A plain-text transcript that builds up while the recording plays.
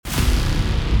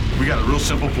We got a real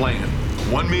simple plan.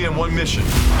 One me and one mission.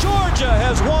 Georgia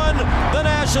has won the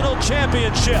national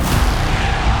championship.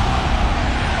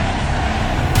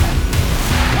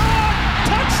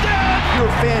 Touchdown! If you're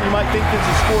a fan, you might think this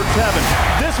is sports heaven.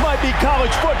 This might be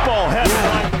college football heaven.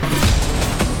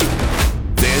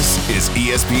 This is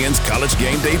ESPN's College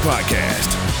Game Day podcast.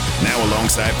 Now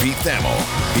alongside Pete Thamel,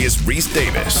 here's Reese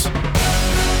Davis.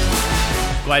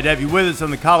 Glad to have you with us on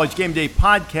the College Game Day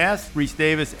podcast. Reese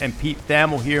Davis and Pete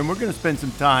Thamel here, and we're going to spend some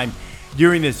time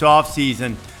during this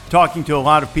offseason talking to a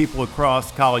lot of people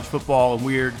across college football, and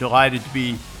we're delighted to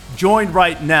be joined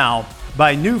right now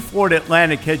by new Florida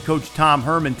Atlantic head coach Tom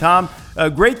Herman. Tom,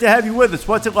 great to have you with us.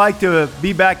 What's it like to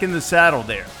be back in the saddle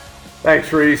there?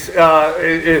 Thanks, Reese.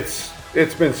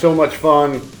 It's been so much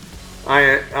fun.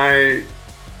 I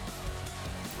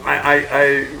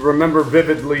remember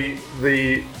vividly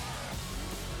the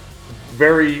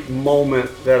very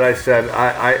moment that I said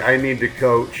I need to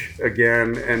coach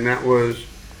again, and that was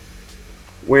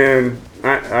when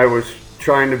I was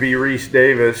trying to be Reese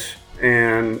Davis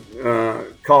and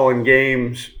calling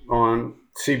games on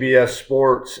CBS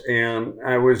Sports, and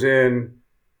I was in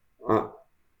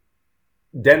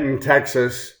Denton,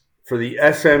 Texas for the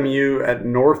SMU at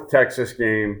North Texas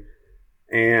game,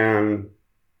 and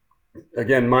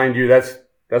again, mind you, that's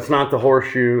not the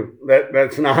horseshoe.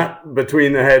 That's not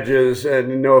between the hedges,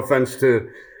 and no offense to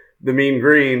the Mean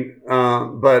Green,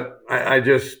 but I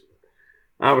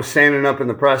was standing up in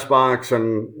the press box,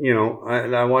 and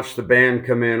I watched the band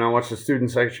come in, I watched the student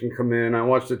section come in, I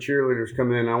watched the cheerleaders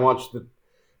come in, I watched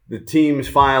the teams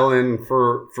file in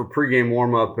for pregame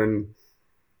warm up, and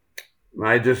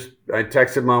I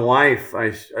texted my wife.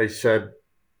 I said,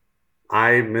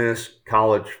 I miss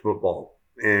college football,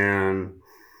 and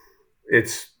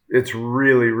it's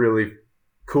really, really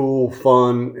cool,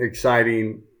 fun,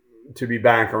 exciting to be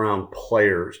back around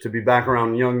players, to be back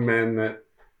around young men that,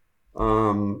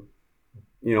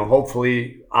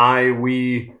 hopefully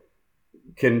we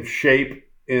can shape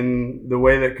in the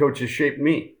way that coaches shaped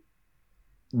me.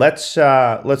 Let's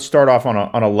start off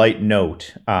on a light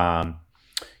note.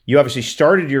 You obviously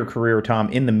started your career, Tom,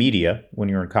 in the media when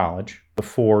you were in college.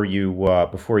 Before you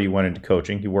went into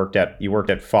coaching, you worked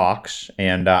at Fox,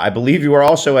 and I believe you were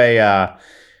also a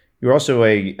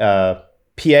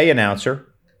PA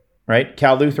announcer, right?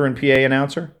 Cal Lutheran PA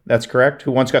announcer. That's correct.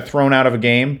 Who once got thrown out of a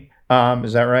game?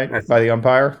 Is that right? By the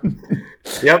umpire?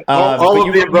 Yep. All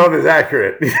of the above is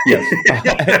accurate.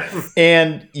 Yes.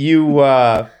 And you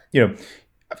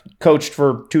coached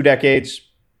for 2 decades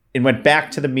and went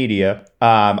back to the media.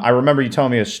 I remember you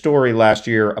telling me a story last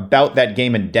year about that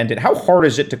game in Denton. How hard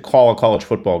is it to call a college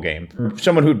football game? For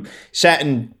someone who sat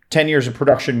in 10 years of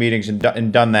production meetings and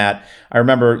done that, I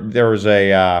remember there was you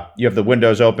have the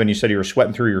windows open. You said you were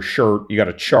sweating through your shirt. You got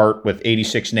a chart with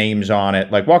 86 names on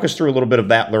it. Like, walk us through a little bit of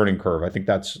that learning curve. I think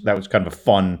that was kind of a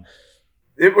fun.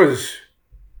 It was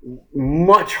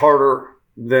much harder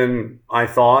than I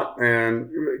thought, and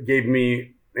gave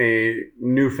me a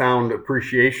newfound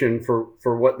appreciation for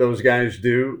what those guys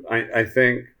do. I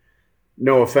think,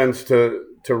 no offense to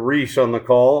Reese on the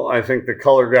call, I think the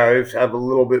color guys have a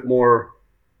little bit more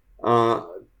on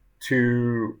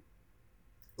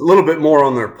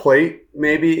their plate,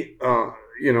 maybe.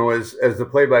 As the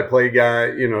play-by-play guy,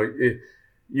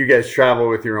 you guys travel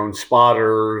with your own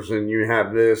spotters, and you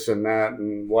have this and that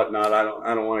and whatnot. I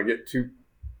don't want to get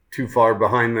too far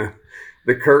behind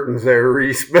the curtains there,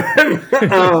 Reese, but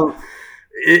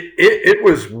it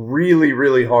was really,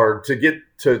 really hard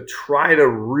to try to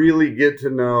really get to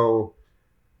know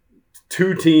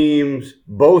two teams,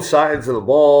 both sides of the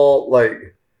ball.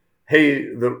 Like, hey,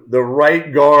 the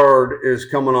right guard is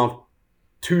coming off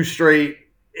 2 straight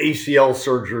ACL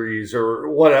surgeries or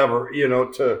whatever,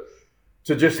 to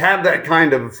just have that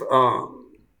kind of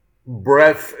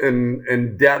breadth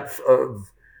and depth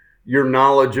of your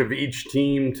knowledge of each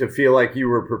team to feel like you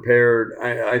were prepared.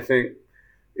 I think,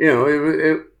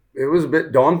 it was a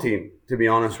bit daunting, to be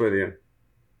honest with you.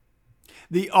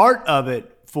 The art of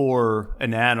it for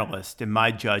an analyst, in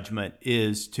my judgment,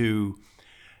 is to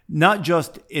not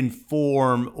just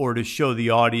inform or to show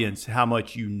the audience how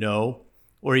much you know,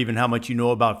 or even how much you know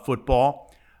about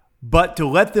football, but to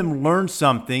let them learn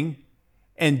something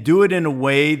and do it in a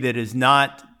way that is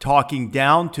not talking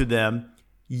down to them,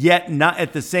 yet not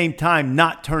at the same time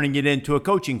not turning it into a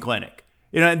coaching clinic.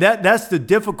 That's the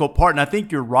difficult part, and I think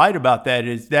you're right about that.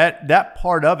 Is that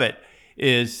part of it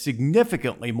is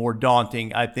significantly more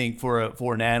daunting, I think, for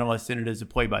an analyst than it is a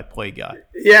play-by-play guy.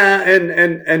 Yeah,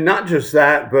 and not just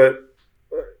that, but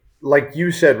like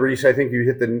you said, Reese, I think you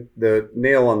hit the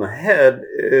nail on the head.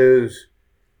 Is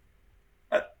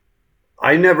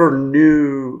I never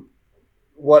knew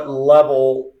what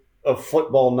level of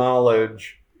football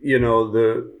knowledge,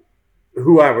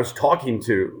 who I was talking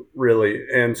to, really.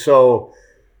 And so,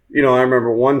 I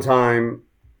remember one time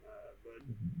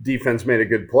defense made a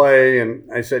good play,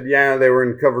 and I said, yeah, they were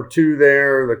in cover 2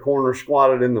 there. The corner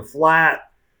squatted in the flat,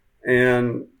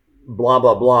 and blah,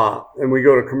 blah, blah. And we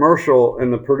go to commercial,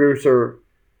 and the producer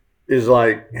is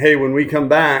like, hey, when we come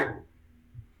back,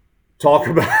 talk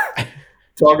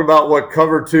about what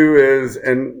cover 2 is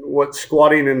and what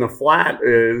squatting in the flat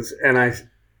is. And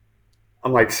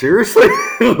I'm like, seriously?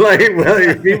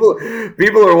 People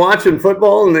are watching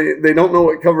football and they don't know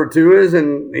what cover 2 is.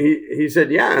 And he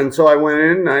said, yeah. And so I went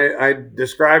in, I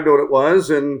described what it was,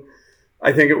 and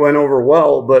I think it went over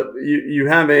well. But you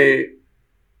have a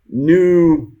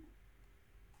new,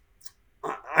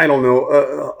 I don't know,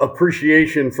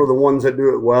 appreciation for the ones that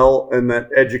do it well and that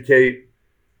educate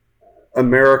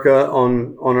America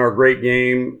on our great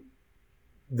game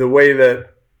the way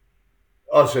that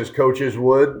us as coaches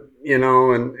would,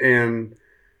 and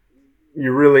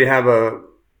you really have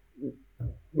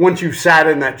once you've sat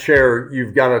in that chair,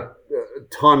 you've got a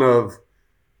ton of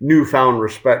newfound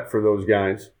respect for those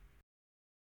guys.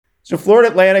 So Florida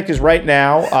Atlantic is right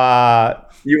now.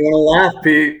 You want to laugh,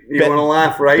 Pete. You want to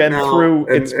laugh right now.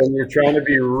 And you're trying to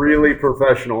be really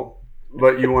professional,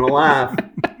 but you want to laugh.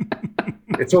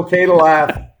 It's okay to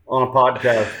laugh on a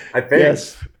podcast, I think.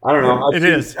 Yes. I don't know.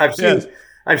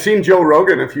 I've seen Joe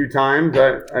Rogan a few times.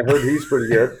 I heard he's pretty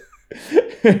good.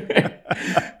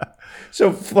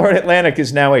 So Florida Atlantic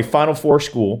is now a Final Four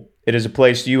school. It is a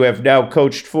place you have now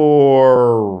coached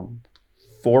for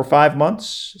 4 or 5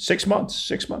 months, 6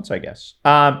 months, I guess.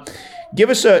 Give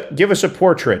us a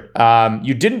portrait.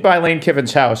 You didn't buy Lane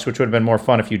Kiffin's house, which would have been more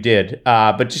fun if you did.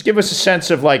 But just give us a sense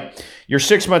of, like, you're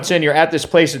 6 months in, you're at this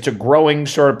place. It's a growing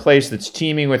sort of place that's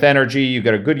teeming with energy. You've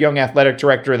got a good young athletic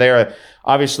director there.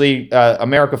 Obviously,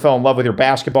 America fell in love with your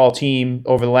basketball team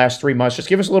over the last 3 months. Just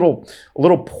give us a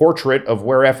little portrait of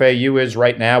where FAU is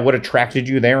right now, what attracted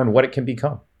you there, and what it can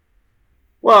become.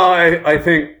 Well, I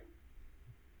think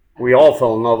we all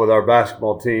fell in love with our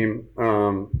basketball team.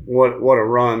 What a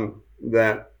run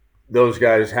that those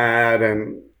guys had,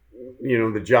 and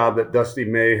the job that Dusty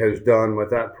May has done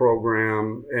with that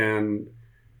program, and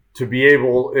to be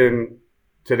able in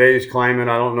today's climate,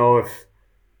 I don't know if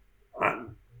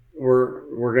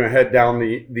we're going to head down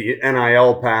the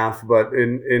NIL path, but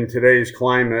in today's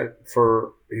climate,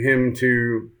 for him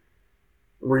to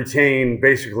retain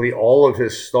basically all of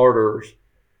his starters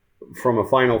from a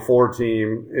Final Four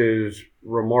team is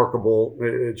remarkable.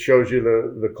 It shows you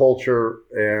the culture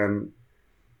and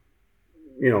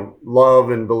love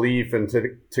and belief and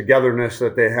togetherness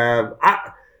that they have.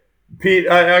 Pete,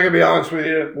 I gotta be honest with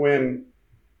you. When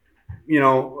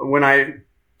I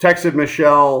texted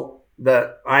Michelle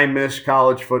that I miss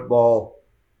college football,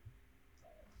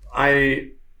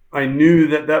 I knew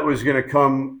that was going to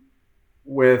come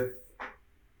with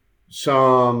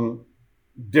some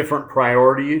different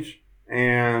priorities,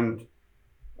 and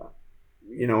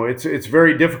it's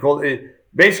very difficult.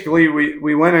 Basically,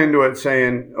 we went into it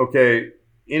saying, okay,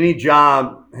 any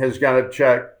job has got to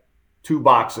check 2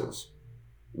 boxes.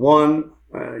 One,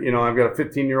 I've got a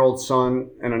 15-year-old son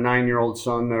and a 9-year-old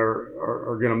son that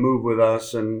are going to move with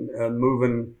us, and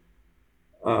moving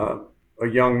a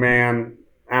young man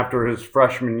after his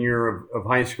freshman year of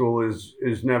high school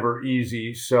is never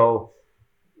easy. So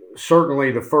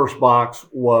certainly the first box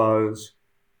was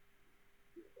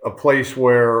a place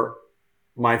where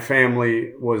my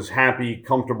family was happy,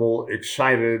 comfortable,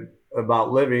 excited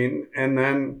about living. And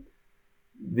then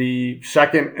the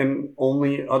second and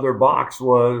only other box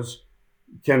was,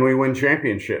 can we win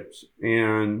championships?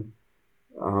 And,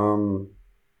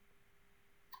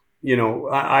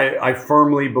 I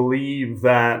firmly believe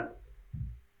that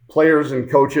players and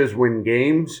coaches win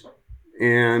games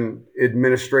and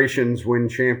administrations win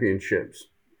championships.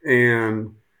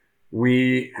 And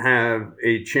we have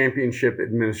a championship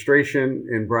administration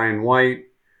in Brian White,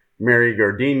 Mary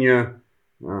Gardenia,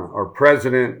 our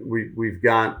president. We've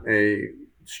got a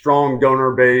strong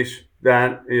donor base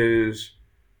that is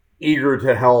eager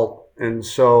to help. And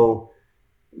so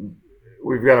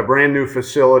we've got a brand new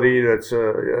facility that's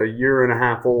a year and a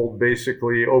half old,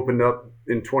 basically opened up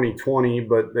in 2020,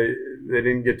 but they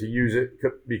didn't get to use it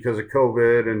because of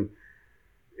COVID. And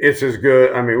it's as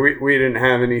good. I mean, we didn't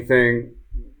have anything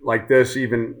like this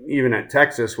even at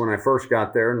Texas when I first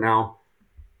got there. Now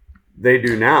they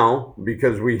do now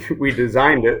because we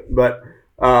designed it. But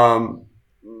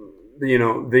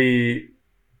the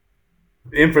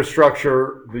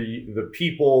infrastructure, the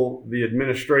people, the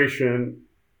administration,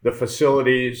 the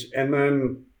facilities, and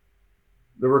then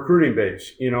the recruiting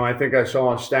base. I think I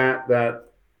saw a stat that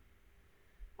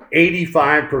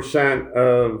 85%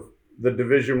 of the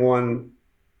Division I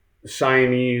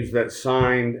signees that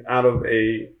signed out of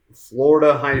a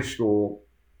Florida high school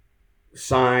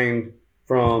signed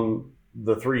from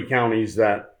the three counties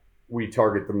that we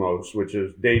target the most, which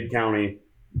is Dade County,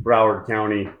 Broward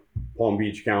County, Palm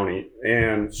Beach County.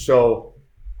 And so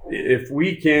if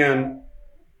we can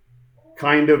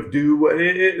kind of do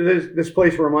this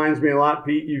place reminds me a lot,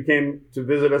 Pete, you came to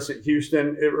visit us at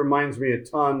Houston. It reminds me a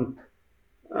ton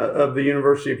of the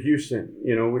University of Houston.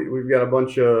 You know, we've got a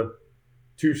bunch of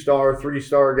 2-star,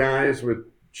 3-star guys with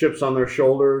chips on their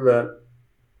shoulder that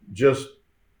just,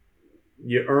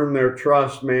 you earn their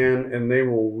trust, man, and they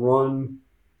will run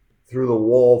through the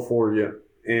wall for you.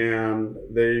 And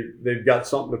they've got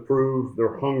something to prove.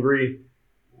 They're hungry.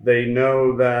 They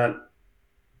know that,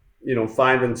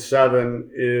 5 and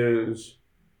 7 is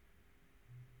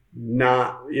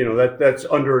not, that's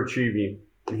underachieving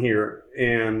here.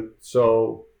 And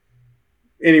so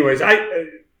anyways,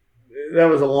 that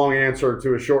was a long answer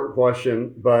to a short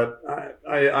question, but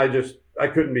I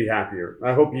couldn't be happier.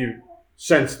 I hope you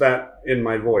sense that in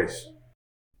my voice.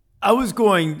 I was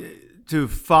going to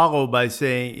follow by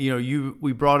saying,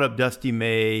 we brought up Dusty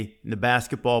May and the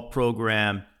basketball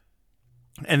program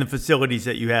and the facilities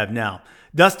that you have now.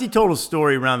 Dusty told a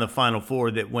story around the Final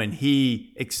Four that when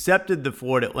he accepted the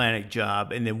Florida Atlantic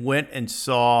job and then went and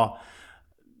saw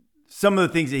some of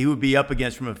the things that he would be up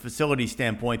against from a facility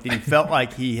standpoint, that he felt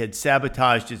like he had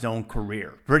sabotaged his own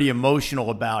career. Pretty emotional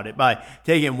about it by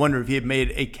taking and wondering if he had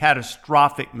made a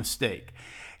catastrophic mistake.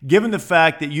 Given the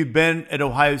fact that you've been at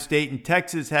Ohio State and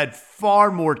Texas had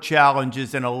far more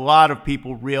challenges than a lot of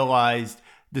people realized,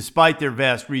 despite their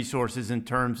vast resources in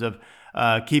terms of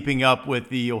keeping up with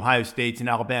the Ohio States and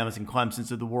Alabamas and Clemsons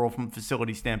of the world from a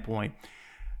facility standpoint,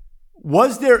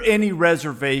 was there any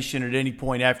reservation at any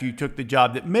point after you took the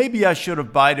job that maybe I should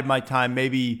have bided my time,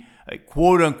 maybe a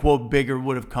quote-unquote bigger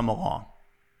would have come along?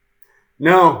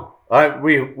 No,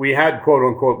 we had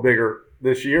quote-unquote bigger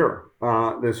this year,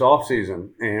 this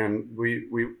offseason, and we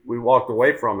walked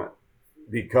away from it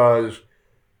because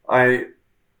I'm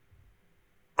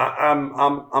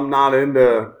not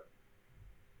into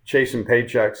chasing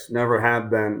paychecks, never have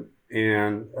been,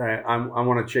 and I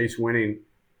want to chase winning.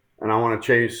 And I want to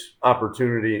chase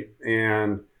opportunity.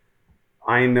 And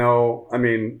I know,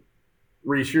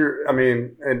 Reese,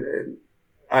 and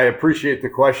I appreciate the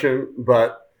question,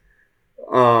 but,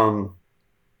 man,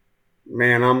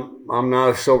 I'm not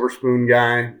a silver spoon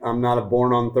guy. I'm not a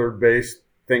born on third base,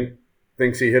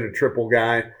 thinks he hit a triple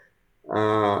guy.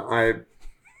 I'm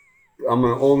an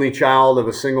only child of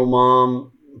a single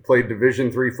mom, played Division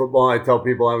III football. I tell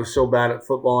people I was so bad at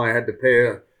football, I had to pay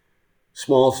a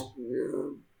small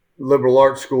liberal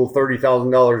arts school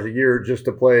 $30,000 a year just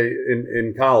to play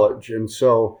in college. And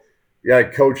so, yeah, I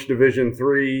coached Division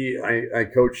III. I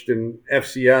coached in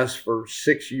FCS for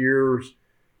 6 years,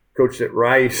 coached at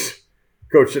Rice,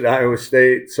 coached at Iowa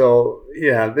State. So,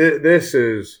 yeah, this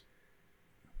is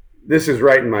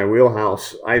right in my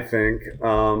wheelhouse, I think.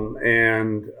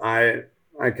 And I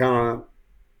kind of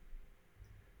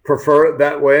prefer it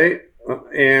that way.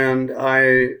 And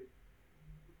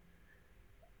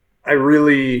I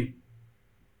really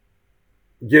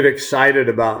get excited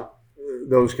about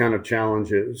those kind of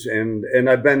challenges, and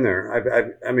I've been there. I've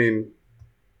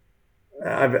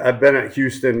been at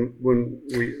Houston when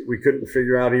we couldn't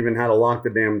figure out even how to lock the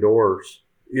damn doors,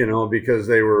 because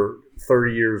they were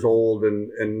 30 years old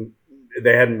and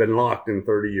they hadn't been locked in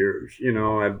 30 years.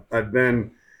 I've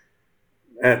been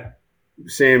at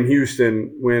Sam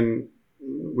Houston when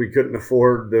we couldn't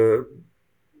afford the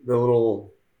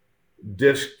little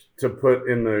disc to put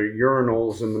in the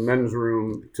urinals in the men's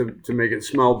room to make it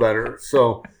smell better.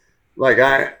 So, like,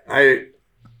 I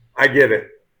get it.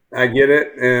 I get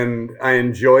it, and I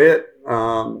enjoy it.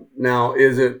 Now,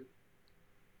 is it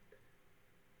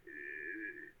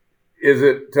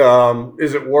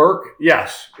work?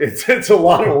 Yes, it's a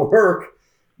lot of work,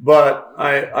 but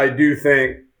I do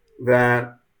think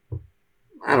that,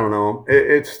 I don't know,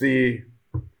 it's the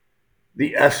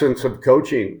essence of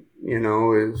coaching. You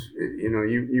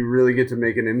really get to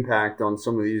make an impact on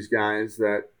some of these guys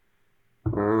that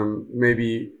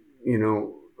maybe,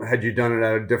 had you done it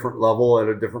at a different level, at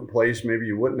a different place, maybe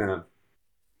you wouldn't have.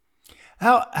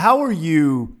 How are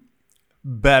you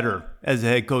better as a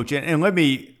head coach? And let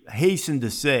me hasten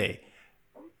to say,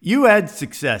 you had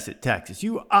success at Texas.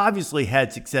 You obviously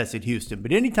had success at Houston.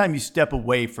 But anytime you step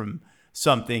away from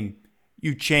something,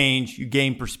 you change, you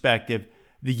gain perspective.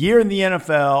 The year in the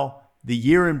NFL, the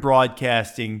year in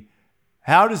broadcasting,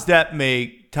 how does that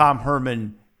make Tom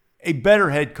Herman a better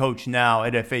head coach now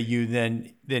at FAU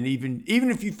than even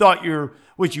if you thought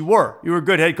which you were a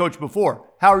good head coach before.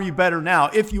 How are you better now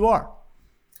if you are?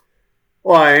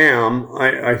 Well, I am.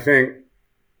 I think,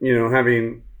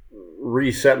 having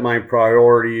reset my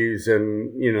priorities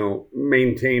and,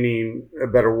 maintaining a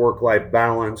better work-life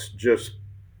balance, just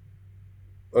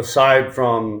aside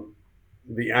from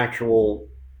the actual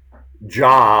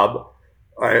job,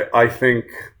 I think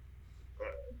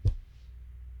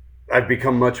I've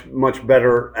become much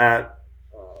better at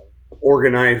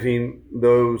organizing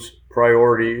those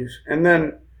priorities. And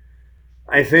then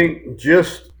I think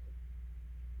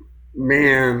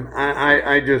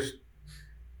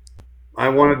I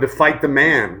wanted to fight the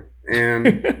man,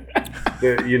 and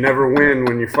you never win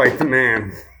when you fight the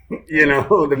man.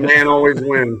 The man always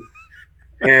wins.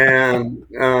 And,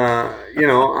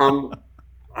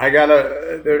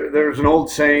 there's an old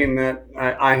saying that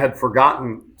I had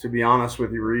forgotten, to be honest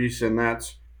with you, Reese, and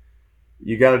that's,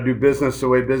 you got to do business the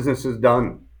way business is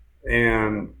done.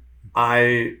 And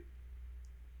I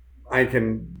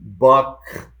can buck,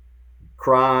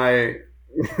 cry,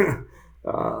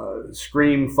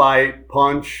 scream, fight,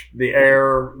 punch, the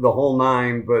air, the whole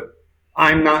nine, but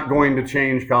I'm not going to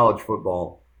change college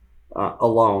football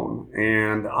alone.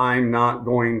 And I'm not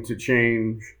going to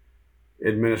change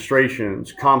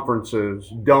administrations,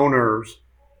 conferences, donors.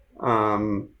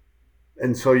 And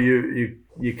so you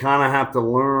kind of have to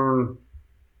learn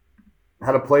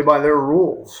how to play by their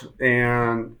rules.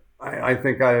 And I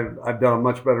think I've done a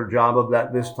much better job of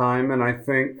that this time. And I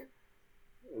think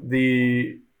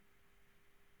the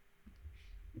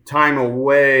time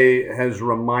away has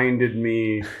reminded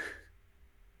me,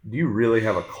 do you really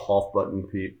have a cough button,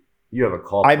 Pete? You have a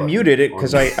cough I button. muted it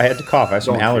because I had to cough. I have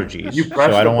some allergies. So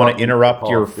I don't want to interrupt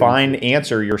your fine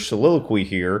answer, your soliloquy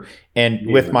here, and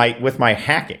with my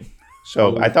hacking.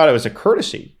 So I thought it was a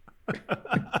courtesy.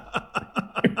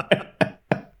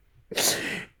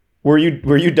 Were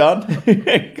you done?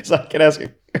 Because I can ask you.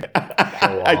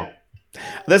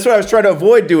 That's what I was trying to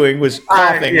avoid doing, was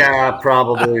coughing. Yeah,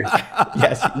 probably.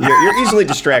 Yes, you're easily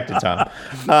distracted, Tom.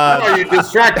 No, you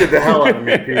distracted the hell out of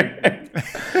me,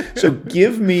 Pete. So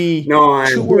give me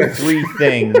two or three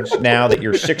things now that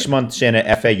you're 6 months in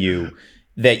at FAU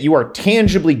that you are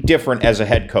tangibly different as a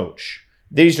head coach.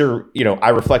 These are, I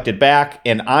reflected back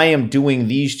and I am doing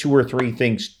these two or three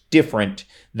things different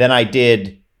than I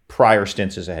did prior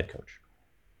stints as a head coach.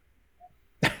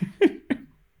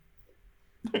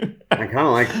 I kind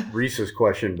of like Reese's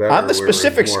question better. I'm the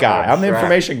specifics guy. I'm the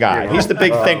information guy. He's the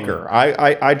big thinker.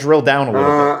 I drill down a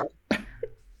little bit.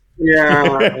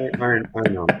 Yeah, I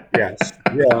know. Yes.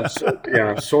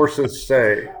 Yeah. Sources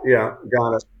say. Yeah,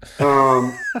 got it.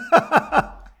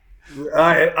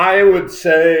 I would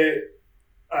say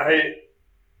I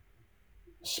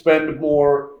spend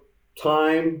more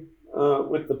time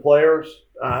with the players.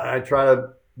 I try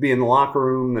to be in the locker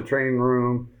room, the training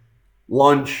room,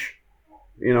 lunch.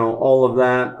 All of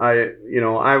that. I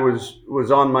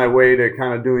was on my way to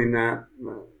kind of doing that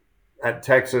at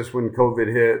Texas when COVID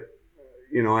hit.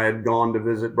 I had gone to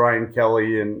visit Brian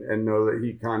Kelly and know that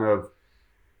he kind of,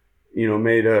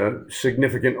 made a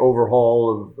significant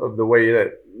overhaul of the way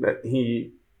that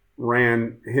he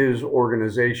ran his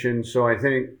organization. So I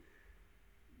think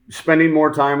spending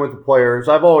more time with the players.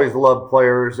 I've always loved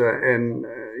players and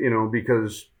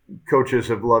because coaches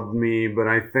have loved me, but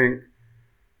I think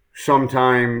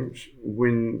sometimes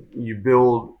when you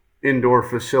build indoor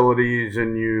facilities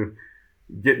and you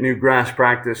get new grass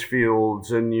practice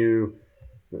fields and you're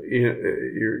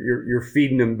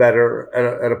feeding them better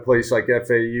at a place like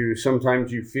FAU,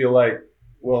 sometimes you feel like,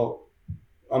 well,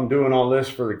 I'm doing all this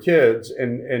for the kids,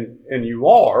 and you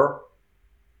are,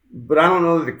 but I don't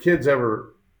know that the kids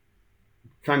ever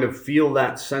kind of feel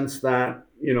that sense that,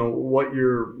 what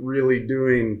you're really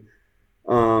doing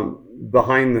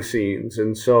behind the scenes.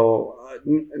 And so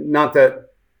not that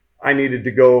I needed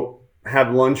to go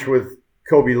have lunch with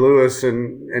Kobe Lewis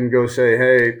and go say,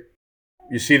 hey,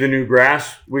 you see the new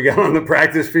grass we got on the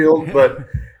practice field, but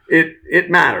it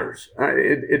matters.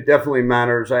 It definitely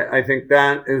matters. I think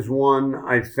that is one.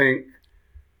 I think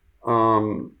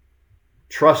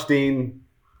trusting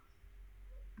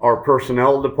our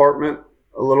personnel department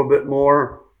a little bit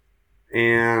more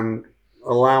and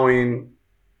allowing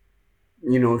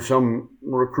some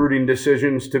recruiting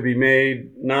decisions to be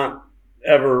made, not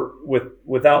ever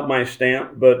without my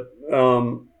stamp, but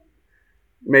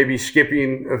maybe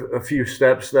skipping a few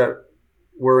steps that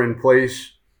were in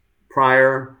place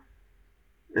prior.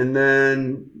 And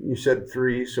then you said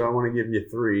 3, so I want to give you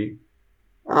 3.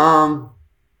 I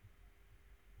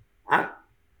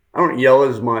don't yell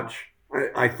as much.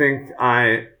 I think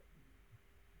I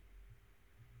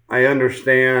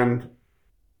understand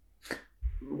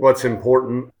what's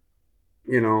important.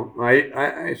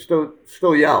 I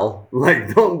still yell,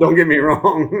 like, don't get me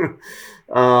wrong.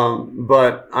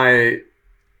 But I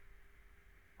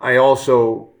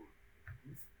also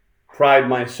pride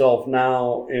myself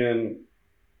now in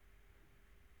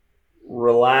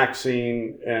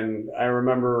relaxing. And I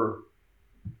remember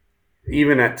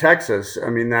even at Texas, I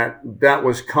mean, that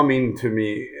was coming to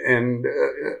me. And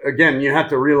again, you have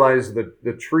to realize that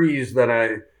the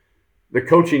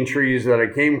coaching trees that I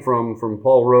came from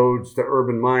Paul Rhodes to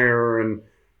Urban Meyer and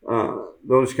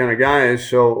those kind of guys.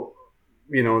 So,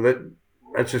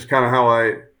 that's just kind of how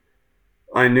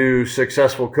I knew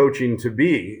successful coaching to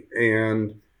be.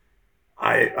 And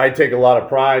I take a lot of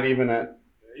pride even at,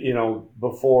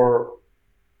 before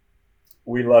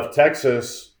we left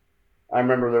Texas. I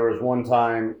remember there was one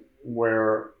time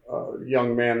where a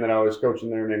young man that I was coaching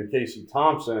there named Casey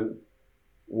Thompson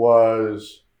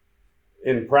was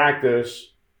in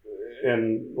practice,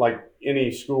 and like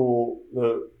any school,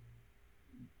 the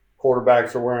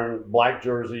quarterbacks are wearing black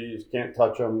jerseys, can't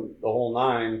touch them, the whole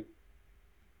nine.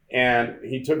 And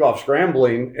he took off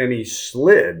scrambling and he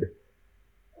slid.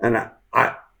 And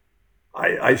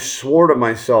I swore to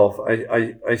myself,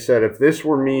 I said, if this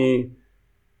were me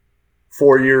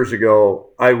 4 years ago,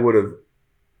 I would have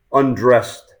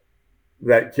undressed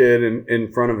that kid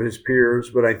in front of his peers.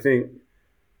 But I think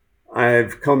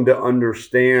I've come to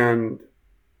understand,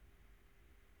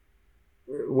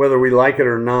 whether we like it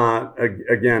or not,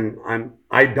 again,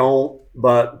 I don't,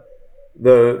 but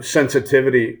the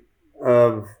sensitivity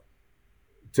of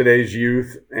today's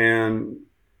youth, and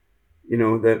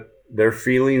that their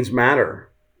feelings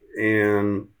matter.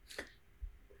 And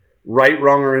right,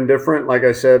 wrong, or indifferent, like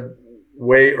I said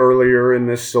way earlier in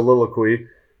this soliloquy,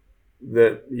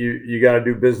 that you got to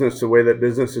do business the way that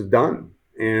business is done.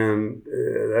 And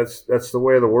that's the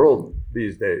way of the world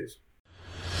these days.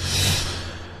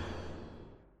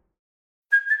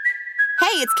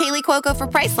 Hey, it's Kaylee Cuoco for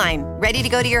Priceline. Ready to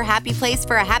go to your happy place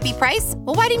for a happy price?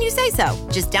 Well, why didn't you say so?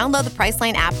 Just download the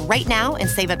Priceline app right now and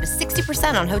save up to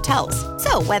 60% on hotels.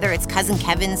 So whether it's Cousin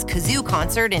Kevin's Kazoo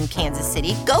Concert in Kansas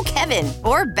City, go Kevin,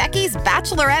 or Becky's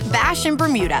Bachelorette Bash in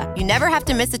Bermuda, you never have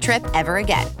to miss a trip ever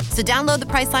again. So download the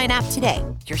Priceline app today.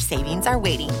 Your savings are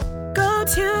waiting. Go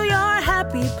to your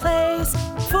happy place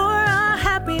for a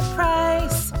happy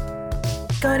price.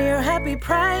 Go to your happy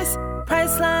price,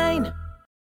 Priceline.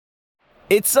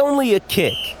 It's only a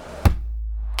kick,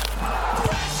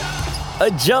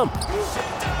 a jump,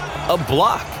 a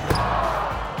block.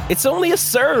 It's only a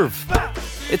serve.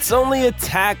 It's only a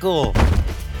tackle,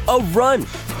 a run.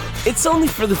 It's only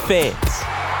for the fans.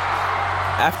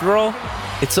 After all,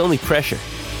 it's only pressure.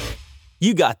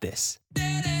 You got this.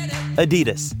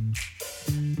 Adidas.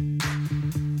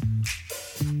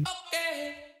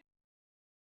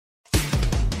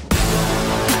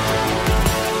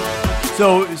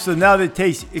 So now that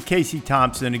Casey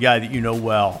Thompson, a guy that you know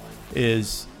well,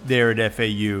 is there at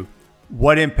FAU,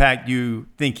 what impact do you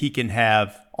think he can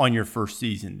have on your first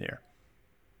season there?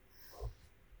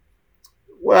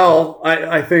 Well,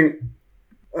 I think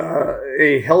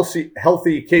a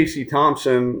healthy Casey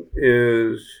Thompson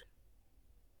is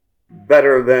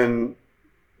better than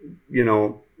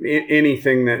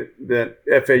anything that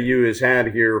FAU has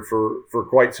had here for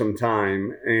quite some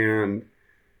time, and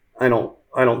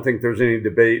I don't think there's any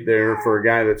debate there for a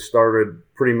guy that started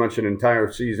pretty much an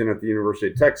entire season at the University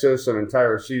of Texas, an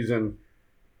entire season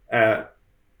at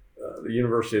the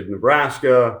University of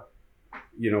Nebraska.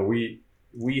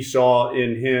 We saw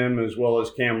in him, as well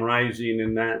as Cam Rising,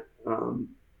 in that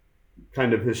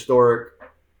kind of historic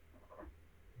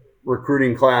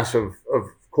recruiting class of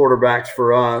quarterbacks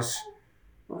for us.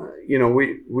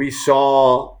 We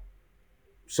saw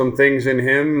some things in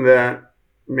him that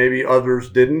maybe others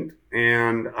didn't.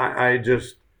 And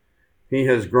he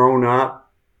has grown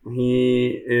up.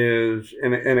 He is,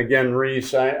 and again,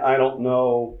 Reese, I don't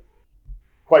know,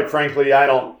 quite frankly, I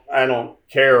don't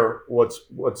care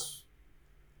what's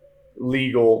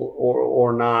legal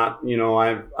or not.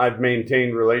 I've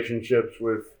maintained relationships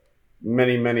with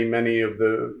many of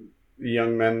the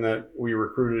young men that we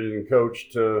recruited and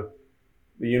coached to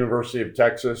the University of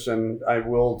Texas, and I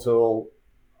will till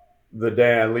the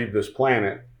day I leave this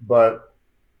planet. But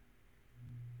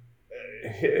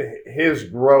his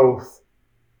growth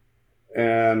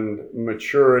and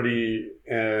maturity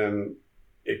and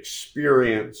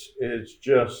experience has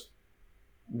just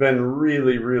been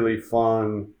really, really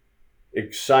fun,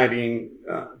 exciting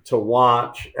to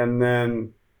watch. And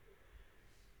then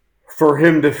for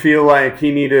him to feel like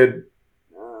he needed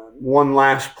one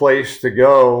last place to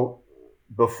go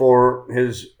before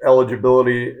his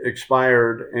eligibility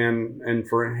expired, and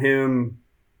for him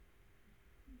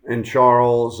and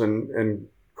Charles and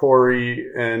Corey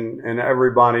and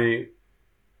everybody,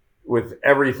 with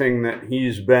everything that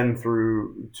he's been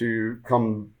through, to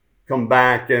come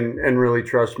back and really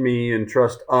trust me and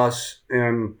trust us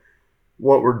and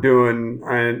what we're doing.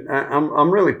 And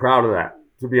I'm really proud of that,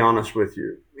 to be honest with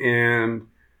you. And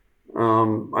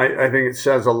I think it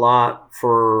says a lot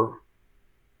for,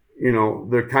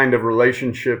 the kind of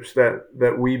relationships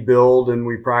that we build and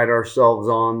we pride ourselves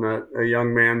on, that a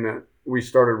young man that we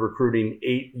started recruiting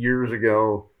 8 years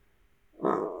ago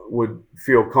would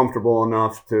feel comfortable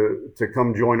enough to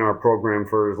come join our program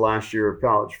for his last year of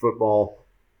college football.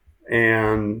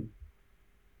 And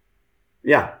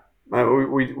yeah,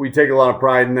 we take a lot of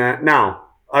pride in that. Now,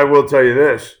 I will tell you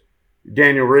this: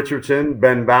 Daniel Richardson,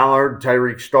 Ben Ballard,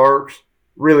 Tyreek Starks,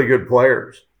 really good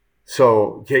players.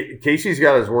 So Casey's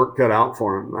got his work cut out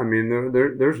for him. I mean,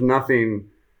 there's nothing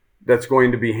that's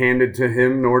going to be handed to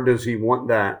him, nor does he want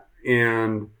that.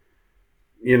 And,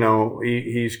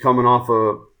 he's coming off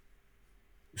a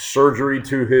surgery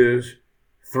to his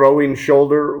throwing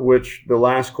shoulder, which the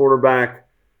last quarterback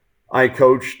I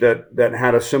coached that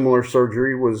had a similar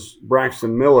surgery was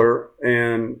Braxton Miller,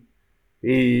 and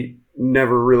he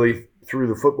never really threw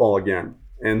the football again.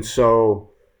 And so,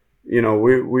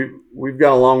 we've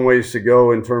got a long ways to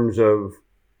go in terms of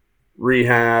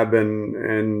rehab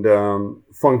and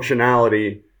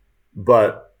functionality.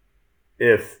 But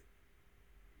if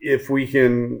we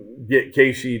can get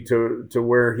Casey to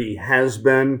where he has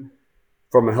been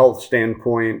from a health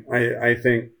standpoint, I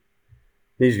think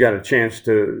he's got a chance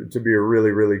to be a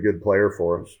really, really good player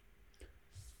for us.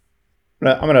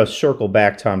 I'm going to circle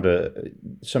back, Tom, to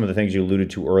some of the things you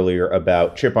alluded to earlier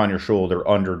about chip on your shoulder,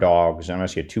 underdogs. I'm going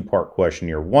to ask you a two-part question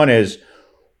here. One is,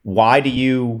 why do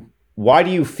you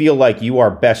feel like you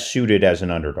are best suited as an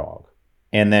underdog?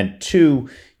 And then two,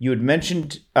 you had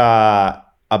mentioned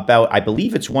about, I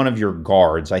believe it's one of your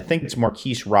guards. I think it's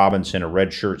Marquise Robinson, a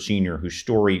redshirt senior, whose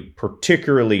story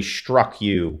particularly struck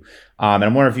you. And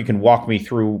I'm wondering if you can walk me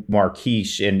through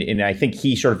Marquise. And I think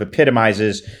he sort of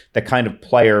epitomizes the kind of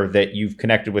player that you've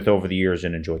connected with over the years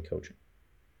and enjoyed coaching.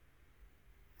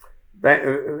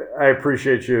 I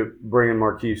appreciate you bringing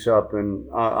Marquise up, and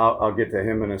I'll get to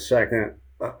him in a second.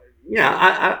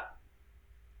 I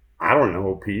don't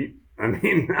know, Pete. I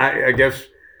mean, I guess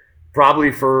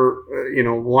probably for,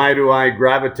 why do I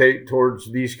gravitate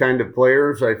towards these kind of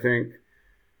players? I think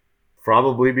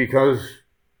probably because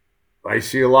I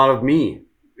see a lot of me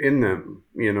in them.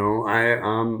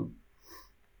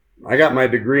 I got my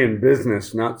degree in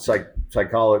business, not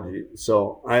psychology.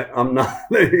 So I'm not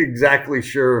exactly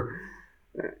sure,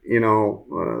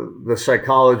 the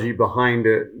psychology behind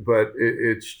it, but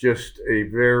it's just a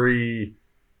very,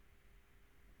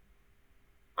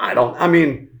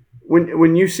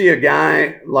 when you see a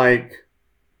guy like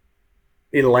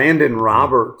Elandon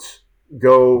Roberts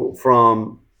go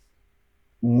from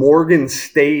Morgan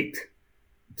State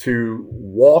to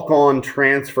walk-on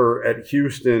transfer at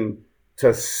Houston to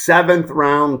 7th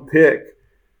round pick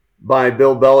by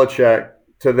Bill Belichick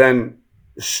to then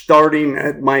starting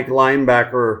at Mike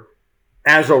linebacker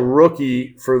as a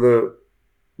rookie for the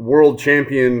world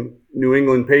champion New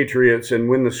England Patriots and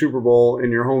win the Super Bowl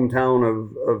in your hometown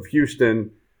of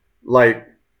Houston. How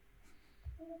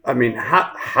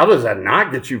does that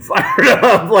not get you fired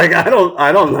up?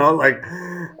 I don't know.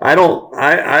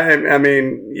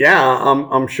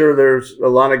 I'm sure there's a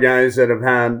lot of guys that have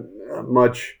had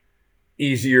much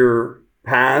easier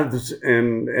paths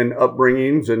and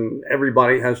upbringings, and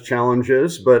everybody has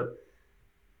challenges. But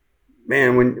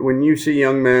man, when you see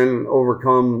young men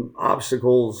overcome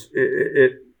obstacles,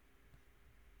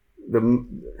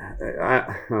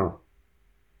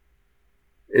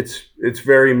 it's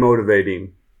very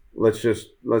motivating. Let's just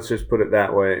put it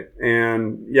that way.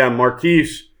 And yeah,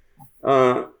 Marquise,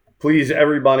 please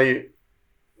everybody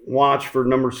watch for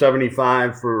number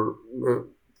 75 for the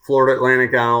Florida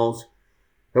Atlantic Owls.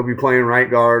 He'll be playing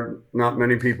right guard. Not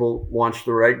many people watch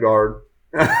the right guard,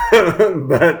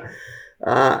 but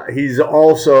he's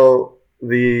also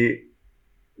the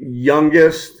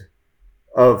youngest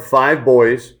of 5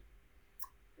 boys,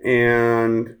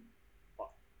 and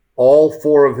all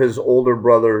 4 of his older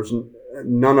brothers,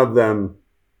 none of them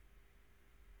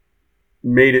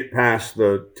made it past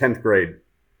the 10th grade.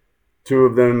 2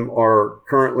 of them are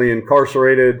currently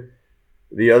incarcerated.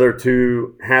 The other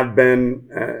 2 have been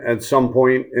at some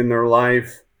point in their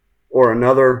life or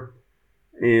another.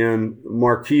 And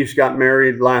Marquise got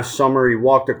married last summer. He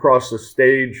walked across the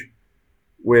stage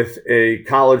with a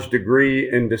college degree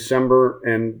in December,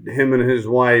 and him and his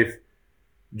wife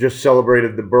just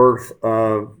celebrated the birth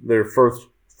of their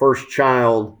first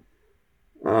child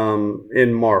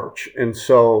in March. And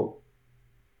so,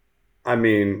 I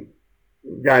mean,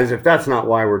 guys, if that's not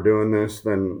why we're doing this,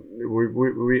 then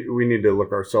we need to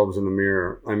look ourselves in the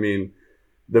mirror. I mean,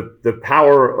 the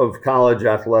power of college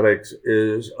athletics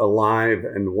is alive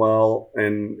and well,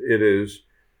 and it is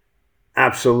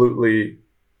absolutely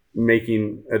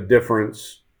making a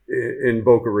difference in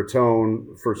Boca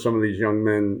Raton for some of these young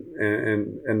men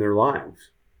and their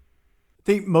lives. I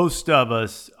think most of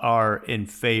us are in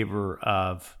favor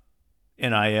of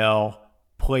NIL,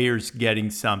 players getting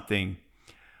something.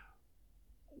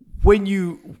 When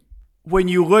you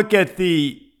look at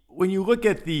the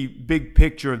big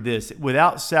picture of this,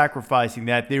 without sacrificing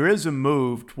that, there is a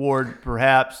move toward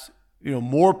perhaps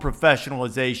more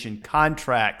professionalization,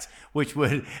 contracts, which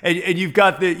would and you've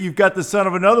got the son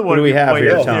of another one. What do we have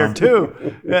here, Tom? There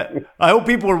too. I hope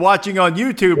people are watching on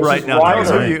YouTube This right is now.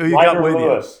 Ryder, Who you got with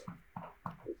Lewis.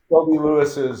 Kobe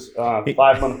Lewis's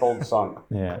 5-month-old son.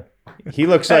 Yeah. He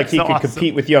looks like he could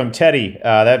compete with young Teddy.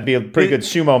 That'd be a pretty good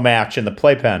sumo match in the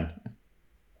playpen.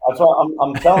 That's why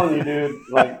I'm telling you, dude.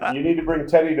 Like, you need to bring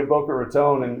Teddy to Boca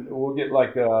Raton, and we'll get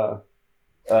like a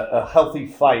healthy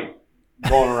fight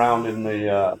going around in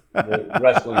the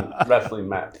wrestling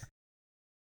match.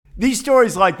 These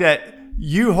stories like that,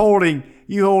 you holding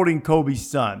Kobe's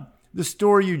son, the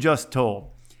story you just told.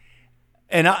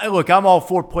 And I'm all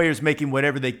for players making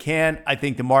whatever they can. I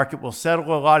think the market will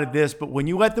settle a lot of this, but when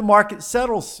you let the market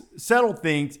settle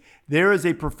things, there is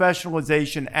a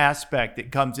professionalization aspect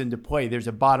that comes into play. There's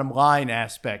a bottom line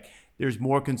aspect. There's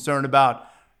more concern about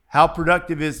how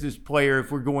productive is this player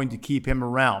if we're going to keep him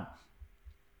around.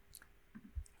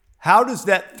 How does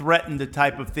that threaten the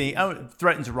type of thing?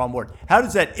 Threaten's the wrong word. How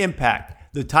does that impact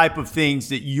the type of things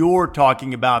that you're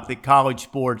talking about that college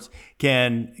sports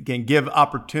can give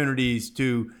opportunities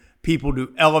to people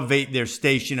to elevate their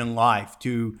station in life,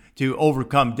 to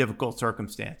overcome difficult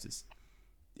circumstances,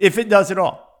 if it does at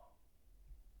all?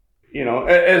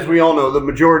 As we all know, the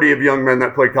majority of young men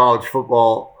that play college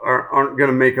football aren't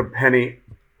going to make a penny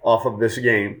off of this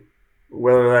game,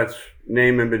 whether that's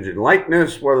name, image, and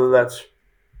likeness, whether that's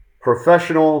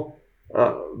professional,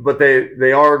 but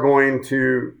they are going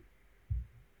to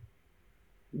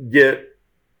get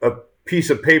a piece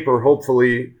of paper,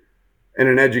 hopefully, and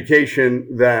an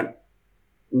education that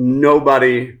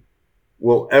nobody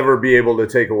will ever be able to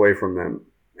take away from them.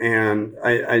 And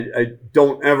I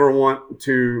don't ever want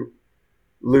to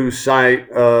lose sight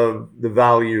of the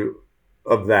value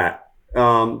of that.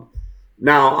 Now,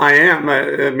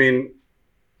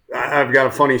 I've got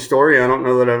a funny story. I don't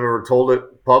know that I've ever told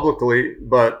it publicly,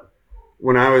 but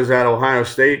when I was at Ohio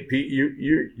State, Pete,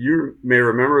 you may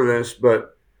remember this,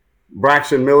 but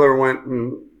Braxton Miller went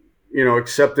and,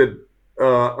 accepted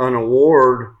an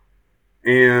award,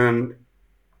 and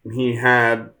he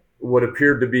had what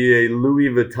appeared to be a Louis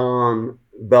Vuitton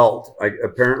belt.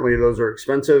 Apparently those are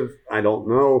expensive. I don't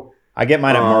know. I get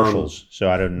mine at Marshall's, so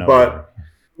I don't know. But,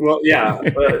 well, yeah,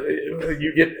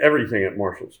 you get everything at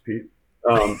Marshall's, Pete.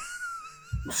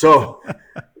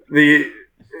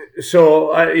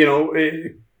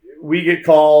 We get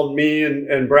called, me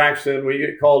and Braxton, we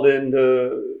get called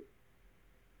into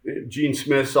Gene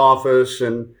Smith's office,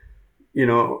 and,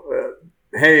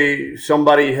 hey,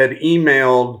 somebody had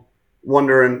emailed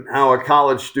wondering how a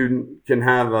college student can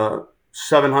have a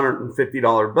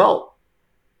 $750 belt.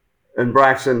 And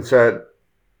Braxton said,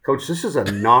 "Coach, this is a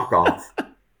knockoff.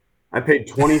 I paid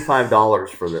 $25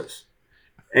 for this."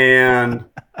 And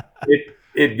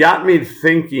it got me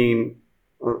thinking,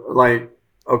 like,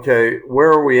 okay,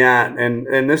 where are we at?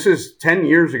 And this is 10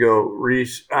 years ago,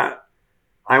 Reese.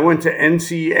 I went to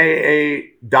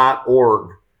ncaa.org.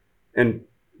 And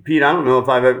Pete, I don't know if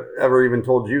I've ever even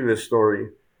told you this story.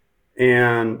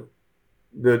 And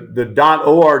the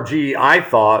 .org, I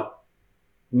thought,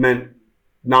 meant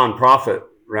nonprofit,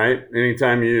 right?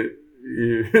 Anytime you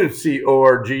see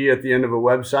org at the end of a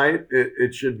website,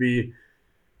 it should be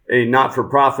a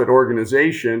not-for-profit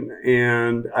organization.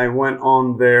 And I went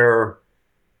on their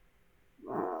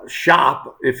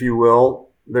shop, if you will,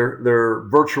 their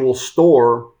virtual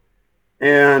store.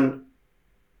 And,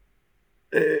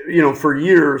 for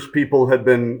years, people had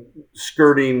been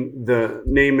skirting the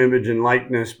name, image, and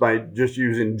likeness by just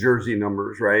using jersey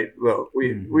numbers, right? Well,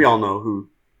 we all know who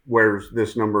wears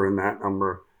this number and that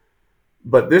number.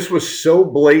 But this was so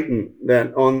blatant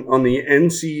that on the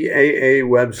NCAA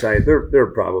website,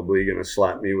 they're probably going to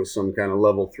slap me with some kind of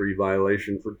level 3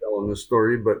 violation for telling this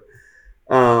story. But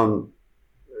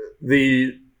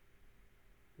the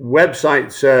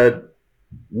website said,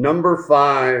 number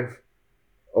 5,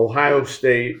 Ohio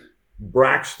State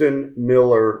Braxton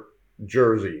Miller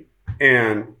jersey.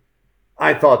 And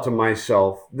I thought to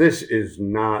myself, this is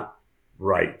not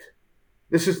right.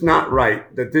 This is not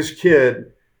right that this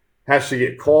kid has to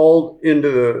get called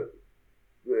into the,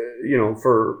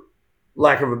 for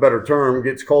lack of a better term,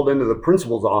 gets called into the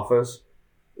principal's office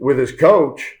with his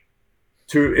coach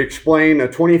to explain a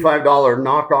 $25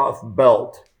 knockoff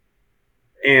belt.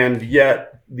 And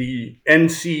yet the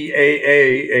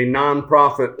NCAA, a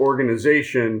nonprofit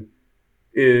organization,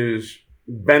 is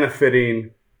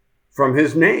benefiting from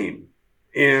his name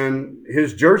and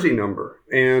his jersey number.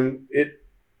 And it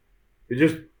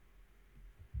just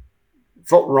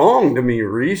felt wrong to me,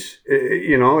 Reese.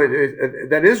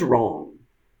 That is wrong.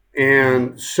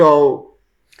 And so,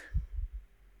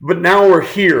 but now we're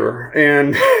here,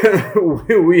 and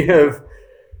we have,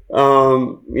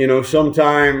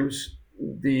 sometimes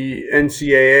the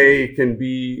NCAA can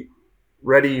be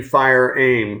ready, fire,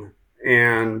 aim.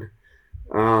 And,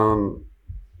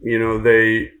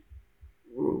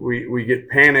 we get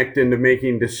panicked into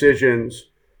making decisions,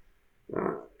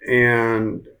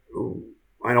 and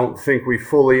I don't think we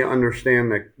fully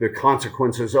understand the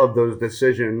consequences of those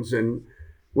decisions. And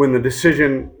when the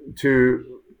decision to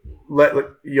let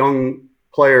young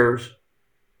players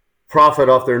profit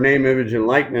off their name, image, and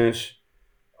likeness,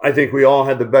 I think we all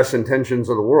had the best intentions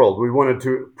of the world. We wanted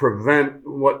to prevent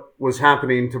what was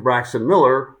happening to Braxton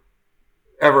Miller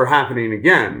ever happening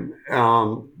again.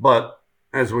 But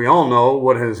as we all know,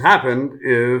 what has happened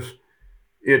is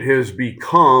it has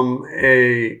become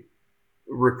a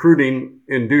recruiting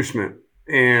inducement.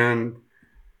 And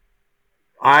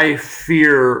I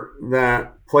fear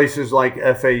that places like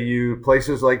FAU,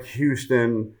 places like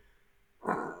Houston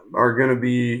are going to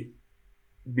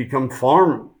become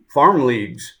farm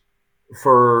leagues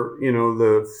for,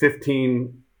 the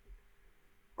 15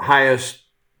 highest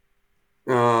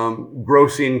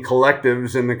grossing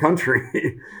collectives in the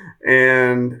country.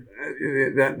 And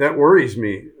that worries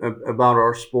me about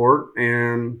our sport.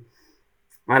 And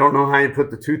I don't know how you put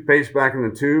the toothpaste back in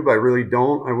the tube. I really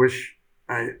don't. I wish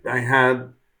I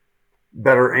had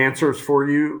better answers for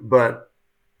you. But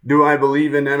do I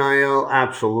believe in NIL?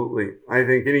 Absolutely. I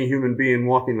think any human being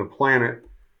walking the planet,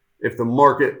 if the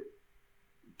market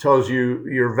tells you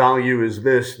your value is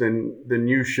this, then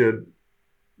you should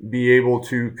be able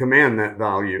to command that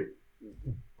value.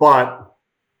 But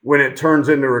when it turns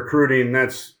into recruiting,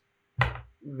 that's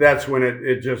when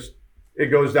it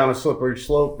goes down a slippery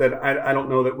slope that I don't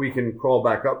know that we can crawl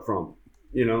back up from,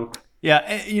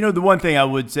 Yeah, the one thing I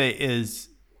would say is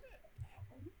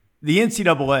the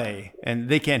NCAA, and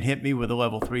they can't hit me with a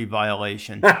level 3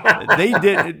 violation. They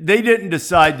didn't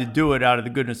decide to do it out of the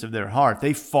goodness of their heart.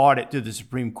 They fought it to the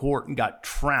Supreme Court and got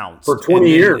trounced for 20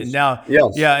 years. And now,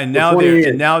 yes. Yeah, and now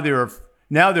they're afraid.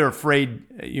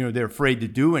 They're afraid to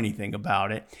do anything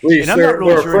about it. Please,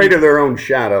 they're afraid of their own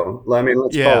shadow. I mean,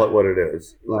 let's call it what it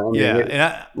is.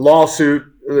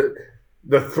 Lawsuit.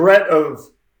 The threat of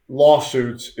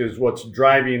lawsuits is what's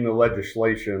driving the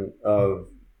legislation of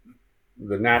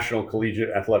the National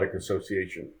Collegiate Athletic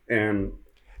Association. And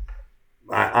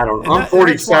I don't know. I'm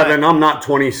 47. I'm not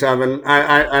 27.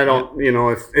 I don't,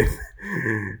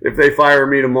 if they fire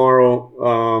me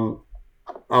tomorrow,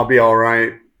 I'll be all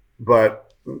right.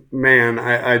 But man,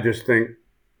 I just think,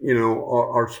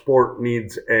 our sport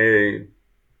needs a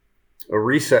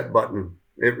reset button.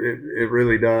 It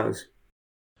really does.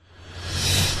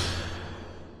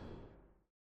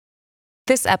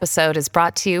 This episode is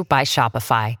brought to you by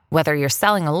Shopify. Whether you're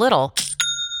selling a little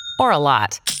or a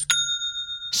lot,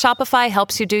 Shopify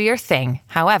helps you do your thing,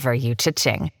 however you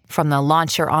cha-ching. From the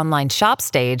launch your online shop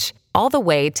stage, all the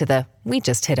way to the we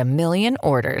just hit 1 million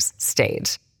orders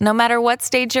stage. No matter what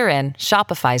stage you're in,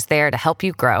 Shopify's there to help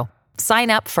you grow. Sign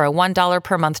up for a $1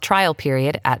 per month trial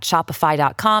period at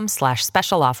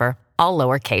shopify.com/special offer, all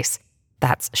lowercase.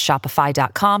 That's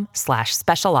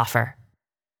shopify.com/special offer.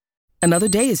 Another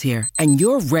day is here, and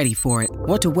you're ready for it.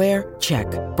 What to wear? Check.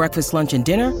 Breakfast, lunch, and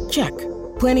dinner? Check.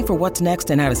 Planning for what's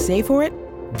next and how to save for it?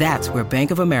 That's where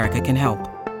Bank of America can help.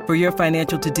 For your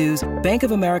financial to-dos, Bank of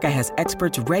America has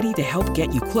experts ready to help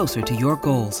get you closer to your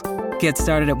goals. Get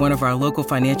started at one of our local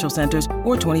financial centers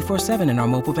or 24/7 in our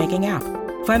mobile banking app.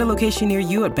 Find a location near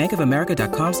you at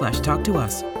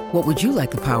bankofamerica.com/talktous. What would you like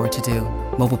the power to do?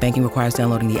 Mobile banking requires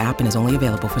downloading the app and is only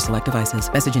available for select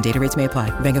devices. Message and data rates may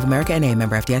apply. Bank of America NA,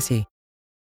 member FDIC.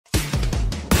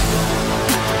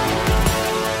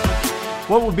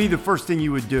 What would be the first thing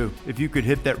you would do if you could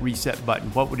hit that reset button?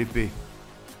 What would it be?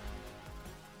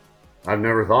 I've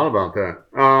never thought about that.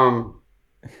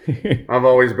 I've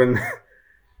always been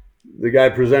the guy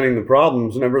presenting the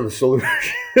problems, never the solution.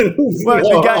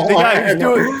 Well,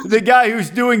 the guy who's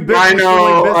doing business. I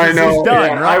know. Is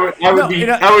done, yeah. right?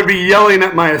 I would be yelling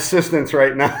at my assistants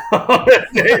right now. But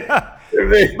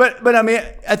I mean,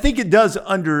 I think it does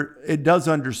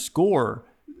underscore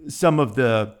some of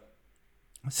the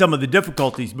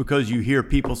difficulties, because you hear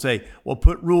people say, well,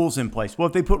 put rules in place. Well,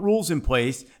 if they put rules in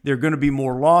place, there are going to be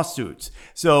more lawsuits.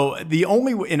 So the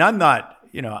only way, and I'm not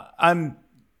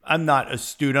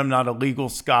astute. I'm not a legal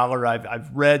scholar.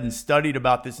 I've read and studied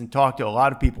about this and talked to a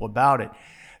lot of people about it.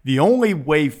 The only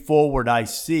way forward I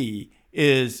see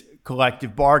is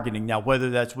collective bargaining. Now,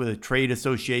 whether that's with a trade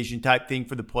association type thing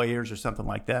for the players or something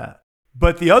like that.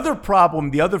 But the other problem,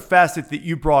 the other facet that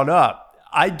you brought up,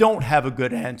 I don't have a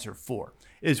good answer for,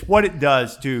 is what it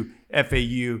does to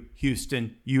FAU,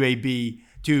 Houston, UAB,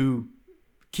 to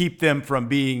keep them from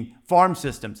being farm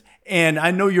systems. And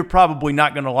I know you're probably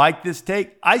not going to like this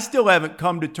take. I still haven't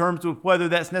come to terms with whether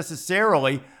that's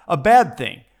necessarily a bad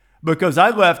thing, because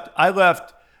I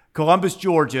left Columbus,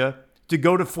 Georgia to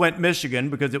go to Flint, Michigan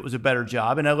because it was a better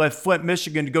job. And I left Flint,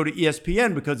 Michigan to go to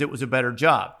ESPN because it was a better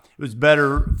job. It was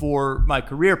better for my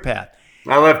career path.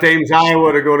 I left Ames,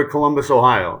 Iowa to go to Columbus,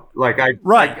 Ohio. I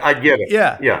get it.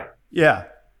 Yeah.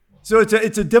 So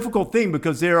it's a difficult thing,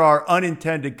 because there are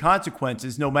unintended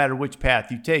consequences no matter which path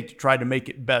you take to try to make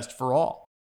it best for all.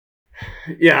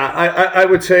 Yeah, I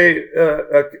would say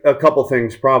a couple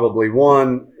things probably.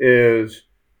 One is,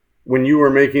 when you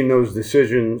were making those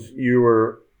decisions, you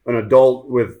were an adult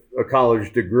with a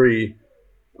college degree,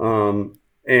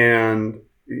 and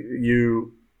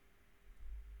you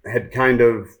had kind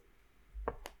of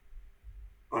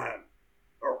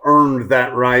earned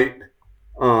that right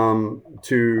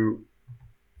to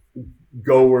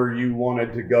go where you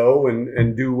wanted to go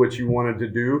and do what you wanted to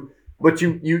do. But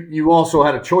you also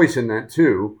had a choice in that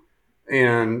too.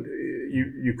 And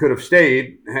you could have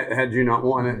stayed had you not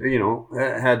wanted,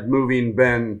 had moving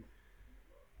been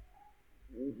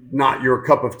not your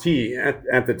cup of tea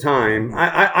at the time.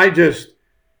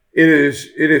 It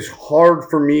is hard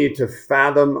for me to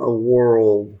fathom a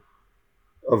world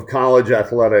of college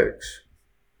athletics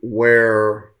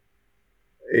where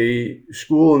a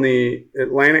school in the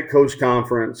Atlantic Coast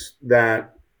Conference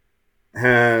that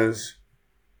has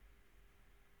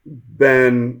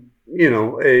been,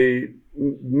 a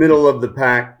middle of the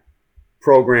pack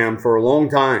program for a long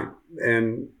time,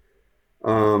 and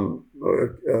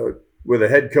with a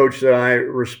head coach that I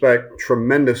respect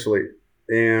tremendously,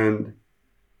 and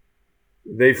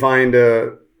they find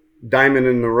a diamond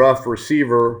in the rough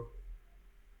receiver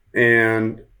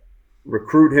and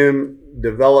recruit him,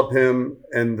 develop him,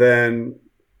 and then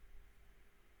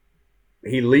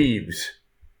he leaves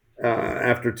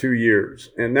after 2 years.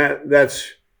 And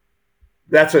that's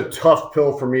a tough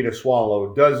pill for me to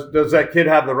swallow. Does that kid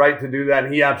have the right to do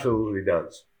that? He absolutely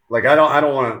does. I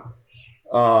don't want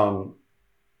to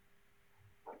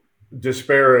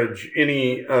disparage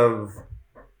any of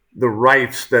the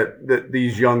rights that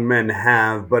these young men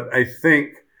have, but I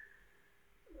think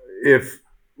if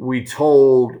we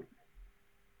told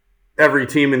every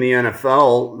team in the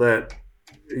NFL that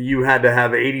you had to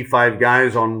have 85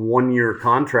 guys on 1-year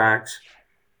contracts,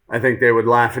 I think they would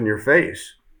laugh in your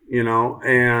face,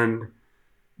 and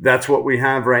that's what we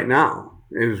have right now,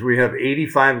 is we have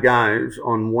 85 guys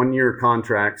on 1-year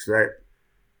contracts that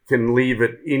can leave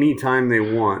at any time they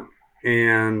want.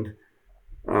 And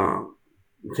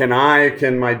can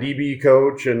my DB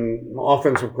coach and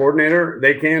offensive coordinator?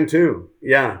 They can too.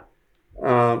 Yeah.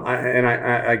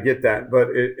 I get that, but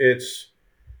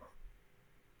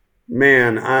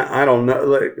I don't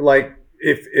know.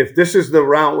 If this is the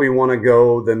route we want to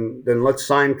go, then let's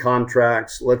sign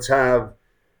contracts. Let's have,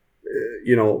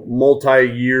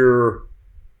 multi-year,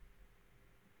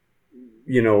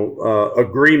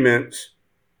 agreements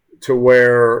to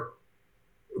where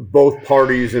both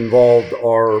parties involved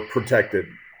are protected.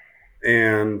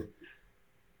 And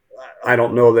I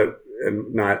don't know that.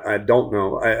 I don't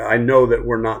know. I know that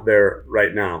we're not there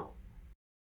right now.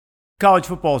 College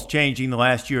football is changing the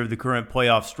last year of the current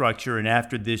playoff structure, and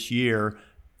after this year,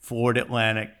 Florida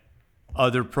Atlantic,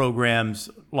 other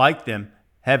programs like them,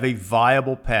 have a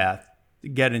viable path to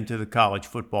get into the college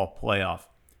football playoff.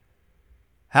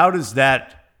 How does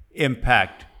that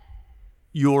impact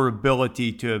your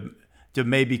ability to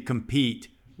maybe compete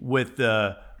with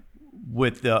the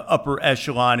upper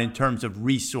echelon in terms of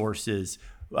resources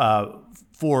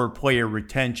for player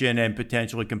retention, and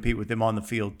potentially compete with them on the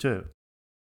field too?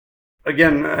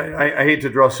 Again, I hate to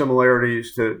draw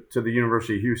similarities to the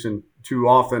University of Houston too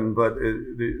often, but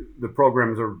the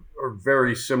programs are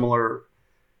very similar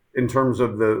in terms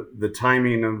of the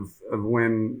timing of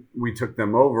when we took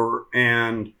them over.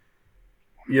 And,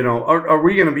 you know, are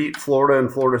we going to beat Florida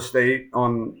and Florida State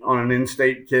on an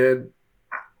in-state kid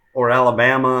or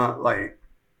Alabama? Like,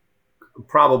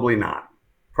 probably not.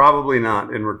 Probably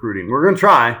not in recruiting. We're going to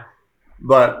try,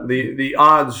 but the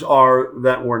odds are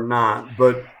that we're not.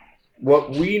 But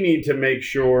what we need to make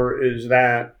sure is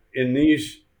that in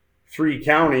these 3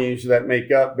 counties that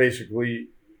make up basically,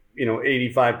 you know,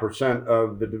 85%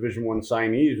 of the Division I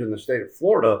signees in the state of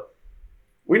Florida,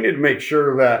 we need to make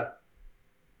sure that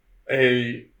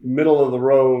a middle of the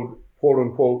road, quote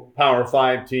unquote, Power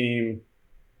 5 team,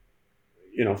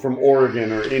 you know, from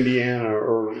Oregon or Indiana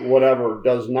or whatever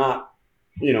does not,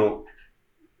 you know,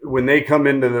 when they come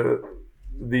into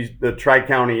the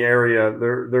Tri-County area,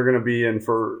 they're going to be in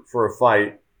for a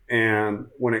fight. And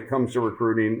when it comes to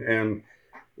recruiting, and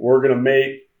we're going to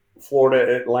make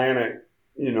Florida Atlantic,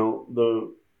 you know,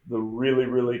 the really,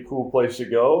 really cool place to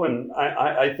go. And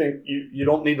I think you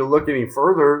don't need to look any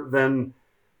further than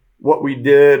what we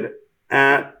did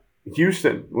at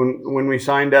Houston when we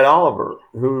signed Ed Oliver,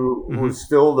 who was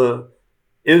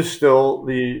is still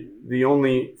the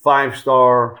only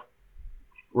 5-star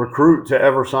recruit to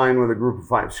ever sign with a Group of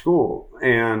 5 school.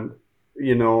 And,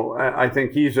 you know, I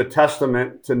think he's a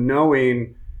testament to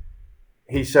knowing,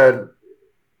 he said,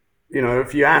 you know,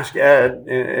 if you ask Ed,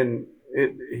 and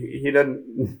he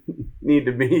doesn't need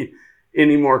to be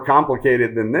any more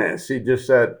complicated than this. He just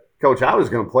said, Coach, I was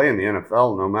going to play in the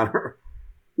NFL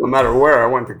no matter where I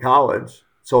went to college.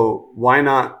 So why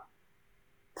not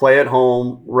play at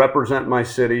home, represent my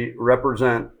city,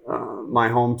 represent my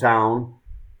hometown,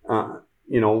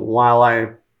 you know, while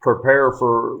I prepare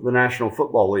for the National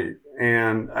Football League.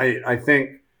 And I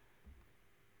think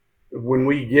when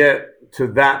we get to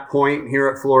that point here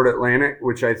at Florida Atlantic,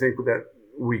 which I think that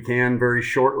we can very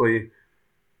shortly,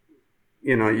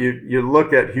 you know, you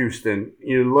look at Houston,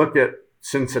 you look at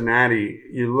Cincinnati,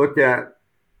 you look at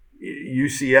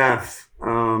UCF.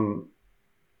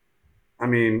 I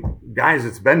mean, guys,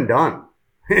 it's been done,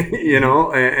 you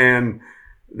know, and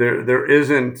there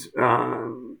isn't,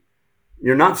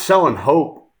 you're not selling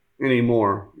hope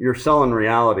anymore. You're selling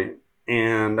reality.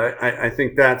 And I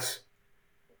think that's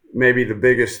maybe the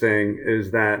biggest thing,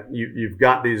 is that you've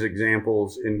got these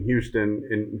examples in Houston,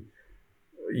 in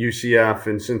UCF,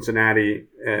 in Cincinnati,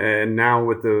 and now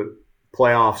with the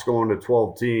playoffs going to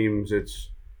 12 teams, it's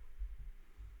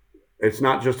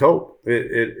not just hope.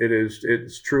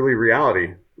 It's truly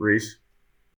reality, Reese.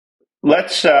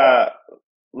 Let's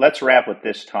wrap with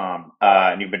this, Tom.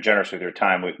 And you've been generous with your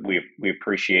time. We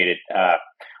appreciate it.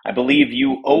 I believe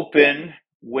you open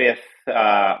with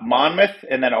Monmouth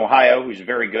and then Ohio, who's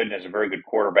very good and has a very good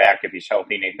quarterback if he's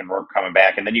healthy. Nathan Rourke coming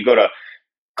back, and then you go to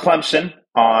Clemson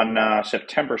on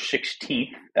September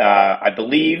 16th. I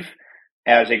believe,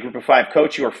 as a Group of 5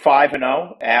 coach, you are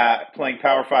 5-0 at playing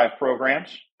Power 5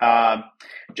 programs.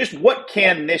 Just what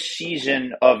can this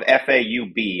season of FAU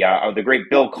be? The great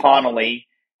Bill Connolly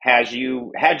had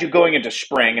you going into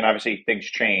spring, and obviously things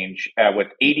change, with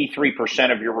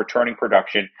 83% of your returning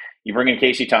production. You bring in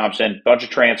Casey Thompson, bunch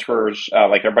of transfers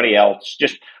like everybody else.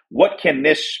 Just what can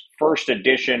this first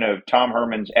edition of Tom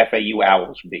Herman's FAU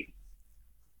Owls be?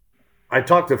 I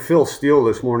talked to Phil Steele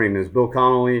this morning. Is Bill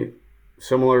Connolly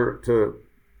similar to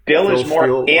Bill? Phil Is more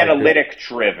Steele? analytic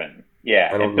driven.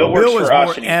 Yeah, and Bill Bill works is for us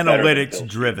more and he's analytics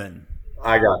driven.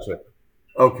 I gotcha.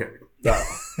 Okay.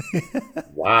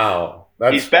 Wow.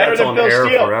 He's better than on Bill air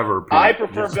Steele. Forever, Pete. I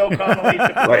prefer Bill Connolly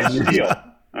to Bill Steele.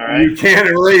 All right. You can't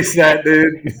erase that,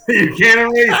 dude. You can't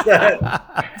erase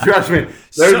that. Trust me.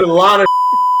 There's a lot of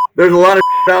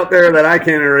out there that I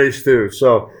can't erase too.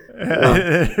 So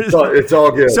it's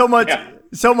all good.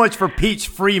 So much for Pete's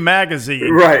Free Magazine.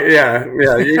 Right? Yeah.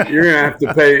 You're gonna have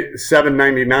to pay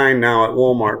 $7.99 now at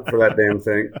Walmart for that damn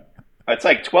thing. It's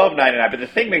like $12.99, but the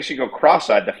thing makes you go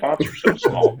cross-eyed. The fonts are so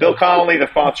small. Bill Connolly, the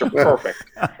fonts are perfect.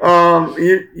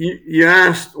 You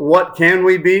asked what can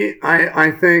we be?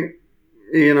 I think,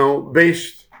 you know,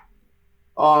 based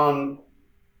on,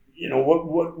 you know,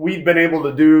 what we've been able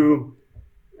to do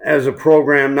as a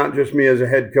program, not just me as a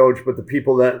head coach, but the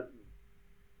people that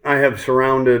I have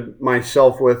surrounded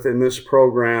myself with in this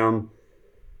program.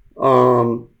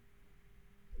 You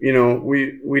know,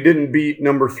 we didn't beat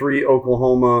number 3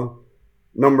 Oklahoma,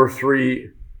 number 3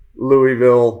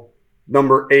 Louisville,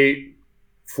 number 8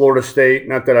 Florida State.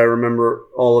 Not that I remember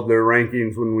all of their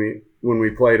rankings when we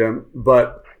played them,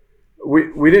 but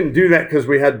we didn't do that because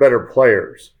we had better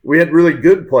players. We had really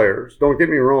good players. Don't get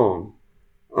me wrong,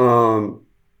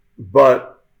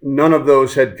 but none of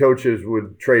those head coaches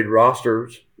would trade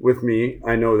rosters with me.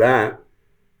 I know that.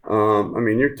 I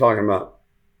mean, you're talking about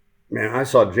man, I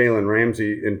saw Jalen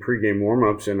Ramsey in pregame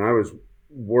warmups, and I was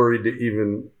worried to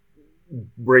even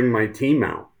bring my team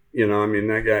out. You know, I mean,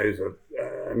 that guy is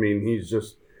he's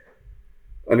just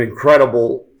an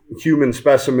incredible human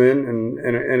specimen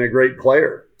and a great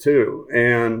player too.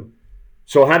 And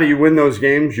so how do you win those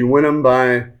games? You win them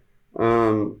by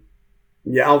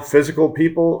you out physical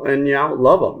people and you out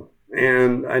love them.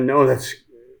 And I know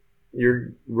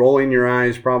you're rolling your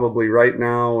eyes probably right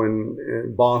now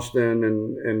in Boston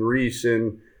and Reese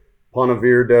in Ponte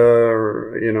Vedra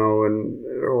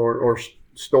or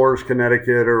Storrs,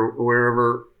 Connecticut, or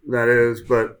wherever that is.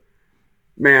 But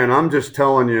man, I'm just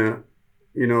telling you,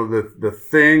 the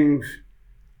things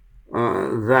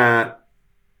that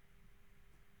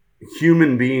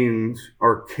human beings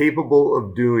are capable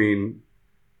of doing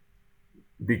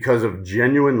because of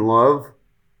genuine love,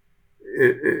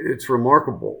 it's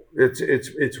remarkable.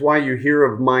 It's why you hear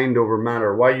of mind over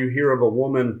matter, why you hear of a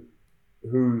woman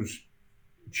whose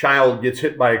child gets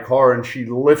hit by a car and she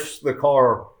lifts the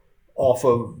car off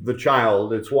of the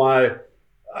child. It's why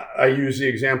I use the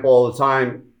example all the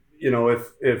time.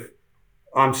 If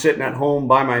I'm sitting at home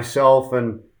by myself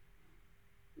and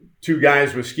two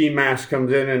guys with ski masks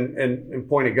comes in and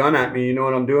point a gun at me, you know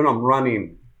what I'm doing? I'm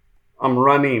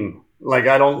running. Like,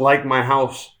 I don't like my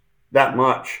house that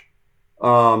much.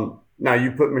 Now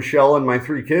you put Michelle and my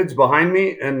 3 kids behind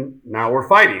me, and now we're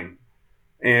fighting.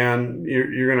 And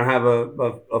you're going to have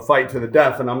a fight to the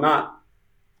death. And I'm not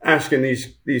asking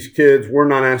these kids, we're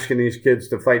not asking these kids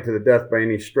to fight to the death by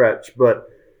any stretch. But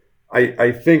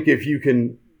I think if you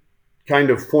can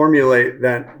kind of formulate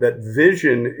that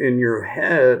vision in your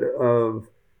head of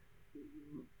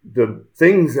the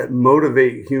things that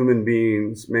motivate human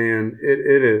beings, man,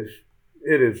 it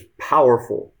is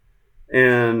powerful.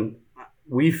 And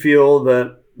we feel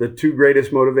that the 2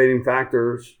 greatest motivating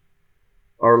factors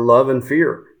are love and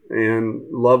fear, and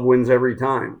love wins every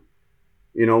time.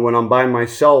 When I'm by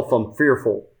myself, I'm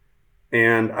fearful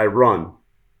and I run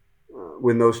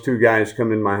when those 2 guys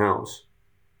come in my house.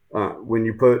 When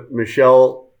you put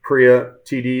Michelle, Priya,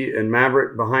 TD, and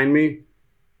Maverick behind me,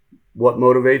 what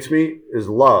motivates me is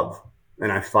love,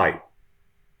 and I fight.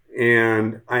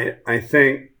 And I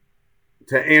think,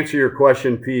 to answer your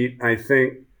question, Pete, I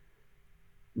think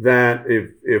that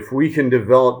if we can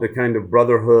develop the kind of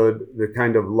brotherhood, the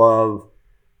kind of love,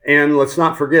 and let's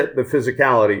not forget the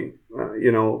physicality.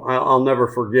 I'll never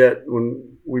forget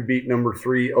when we beat number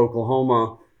 3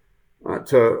 Oklahoma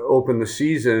to open the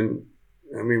season.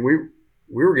 I mean,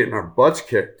 we were getting our butts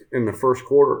kicked in the first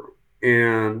quarter,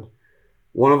 and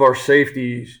one of our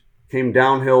safeties came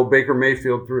downhill. Baker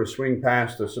Mayfield threw a swing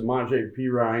pass to Samaje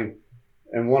Perine,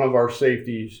 and one of our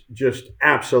safeties just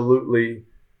absolutely,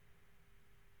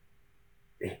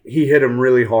 he hit him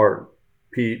really hard,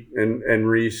 Pete and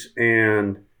Reese,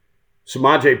 and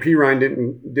Samaje Perine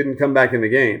didn't come back in the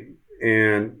game,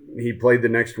 and he played the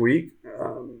next week.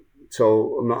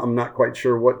 So I'm not quite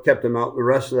sure what kept him out the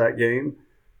rest of that game,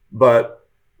 but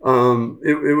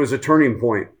it was a turning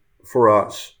point for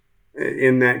us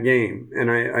in that game. And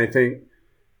I think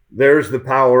there's the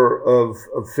power of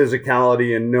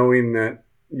physicality and knowing that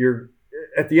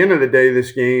at the end of the day,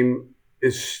 this game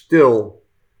is still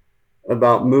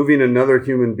about moving another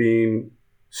human being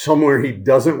somewhere he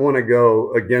doesn't want to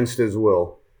go against his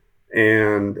will.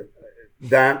 And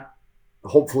that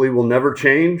hopefully will never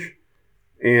change.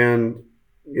 And,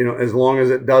 as long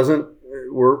as it doesn't,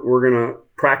 we're going to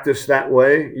practice that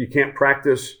way. You can't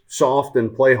practice soft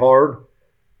and play hard.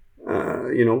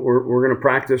 We're going to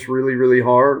practice really, really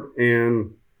hard,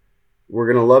 and we're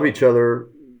going to love each other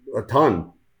a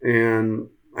ton. And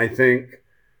I think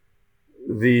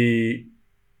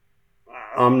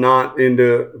I'm not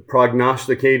into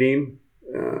prognosticating,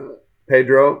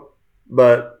 Pedro,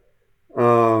 but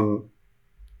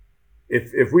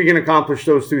if we can accomplish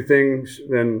those 2 things,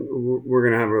 then we're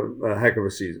going to have a heck of a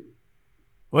season.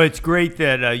 Well, it's great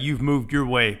that you've moved your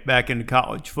way back into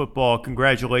college football.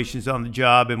 Congratulations on the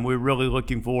job, and we're really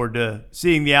looking forward to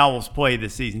seeing the Owls play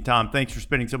this season. Tom, thanks for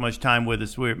spending so much time with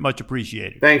us. We're much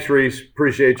appreciated. Thanks, Reese.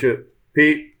 Appreciate you.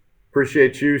 Pete,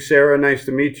 appreciate you. Sarah, nice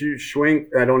to meet you. Schwink,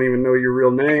 I don't even know your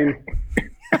real name.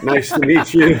 Nice to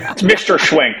meet you. It's Mr.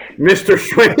 Schwink. Mr.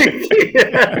 Schwink.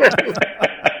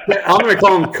 I'm going to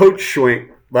call him Coach Schwink,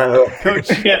 by the way. Coach.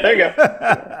 Yeah, there you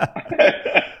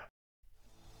go.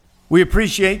 We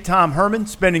appreciate Tom Herman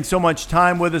spending so much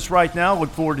time with us right now. Look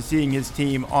forward to seeing his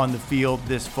team on the field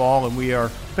this fall. And we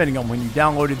are, depending on when you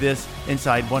downloaded this,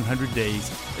 inside 100 days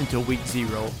until week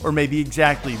 0, or maybe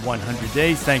exactly 100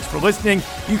 days. Thanks for listening.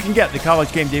 You can get the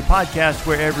College Game Day podcast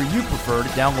wherever you prefer to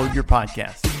download your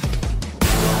podcast.